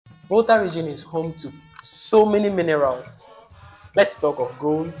Volta region is home to so many minerals. Let's talk of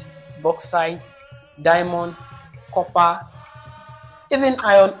gold, bauxite, diamond, copper, even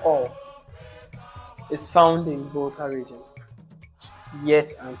iron ore is found in Volta region,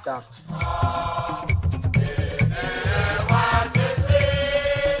 yet untapped.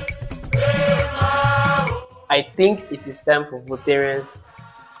 I think it is time for Voltarians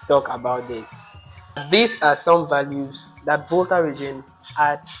to talk about this. These are some values that Volta region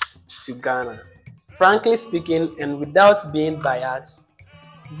adds to Ghana. Frankly speaking, and without being biased,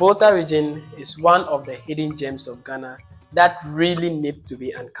 Volta region is one of the hidden gems of Ghana that really need to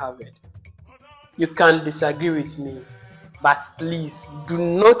be uncovered. You can disagree with me, but please do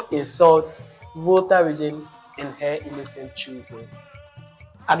not insult Volta region and her innocent children.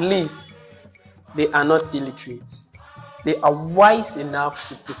 At least, they are not illiterate. They are wise enough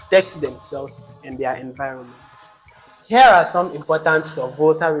to protect themselves and their environment. Here are some importance of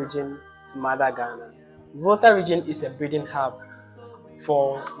Volta region to Mother Ghana. Volta region is a breeding hub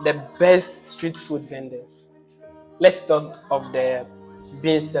for the best street food vendors. Let's talk of the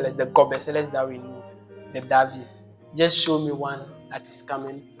bean sellers, the gobe sellers that we know, the Davies. Just show me one that is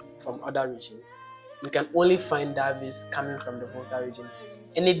coming from other regions. You can only find Davies coming from the Volta region.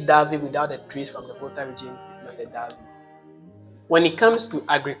 Any Davie without a trace from the Volta region is not a Davie. When it comes to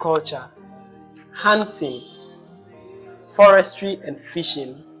agriculture, hunting, forestry and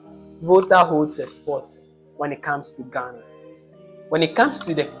fishing, Volta holds a spot when it comes to Ghana. When it comes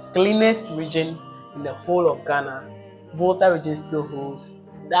to the cleanest region in the whole of Ghana, Volta region still holds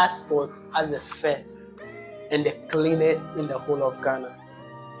that spot as the first and the cleanest in the whole of Ghana.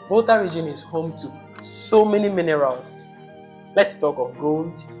 Volta region is home to so many minerals. Let's talk of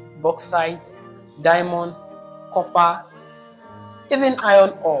gold, bauxite, diamond, copper, even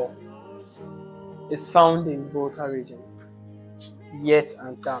iron ore is found in Volta region, yet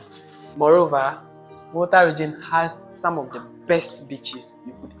untapped. Moreover, Volta region has some of the best beaches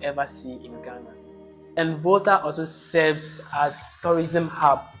you could ever see in Ghana. And Volta also serves as tourism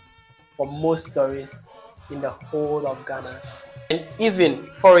hub for most tourists in the whole of Ghana, and even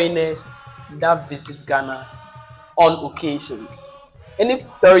foreigners that visit Ghana on occasions. Any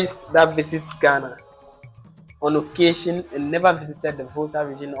tourist that visits Ghana on occasion and never visited the Volta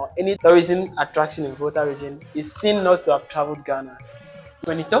region or any tourism attraction in Volta region is seen not to have traveled Ghana.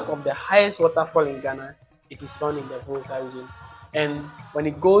 When you talk of the highest waterfall in Ghana, it is found in the Volta region. And when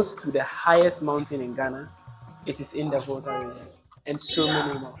it goes to the highest mountain in Ghana, it is in the Volta region. And so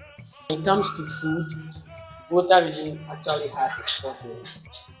many more. When it comes to food, Volta region actually has a spot here.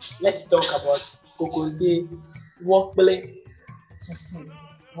 Let's talk about kokonte, wokbele, fufu.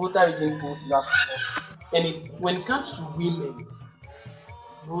 Volta region holds that spot. And when it comes to women,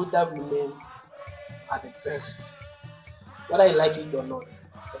 Volta women are the best. Whether you like it or not,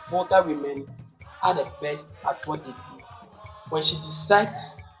 the Volta women are the best at what they do. When she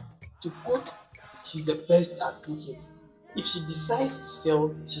decides to cook, she's the best at cooking. If she decides to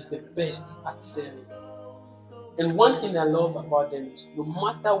sell, she's the best at selling. And one thing I love about them is no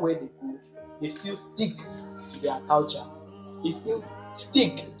matter where they go, they still stick to their culture. They still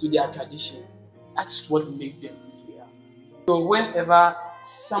stick to their tradition. That's what makes them who they are. So whenever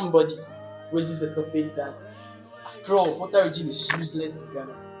somebody raises the topic that after all, Volta region is useless to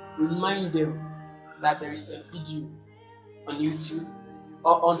Ghana, remind them that there is a video on YouTube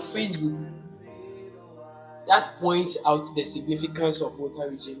or on Facebook that points out the significance of Volta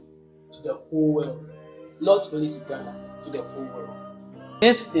region to the whole world, not only to Ghana, to the whole world.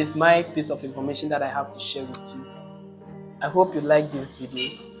 This is my piece of information that I have to share with you. I hope you like this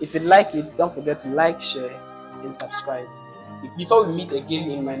video. If you like it, don't forget to like, share, and subscribe. Before we meet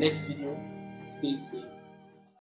again in my next video, stay safe.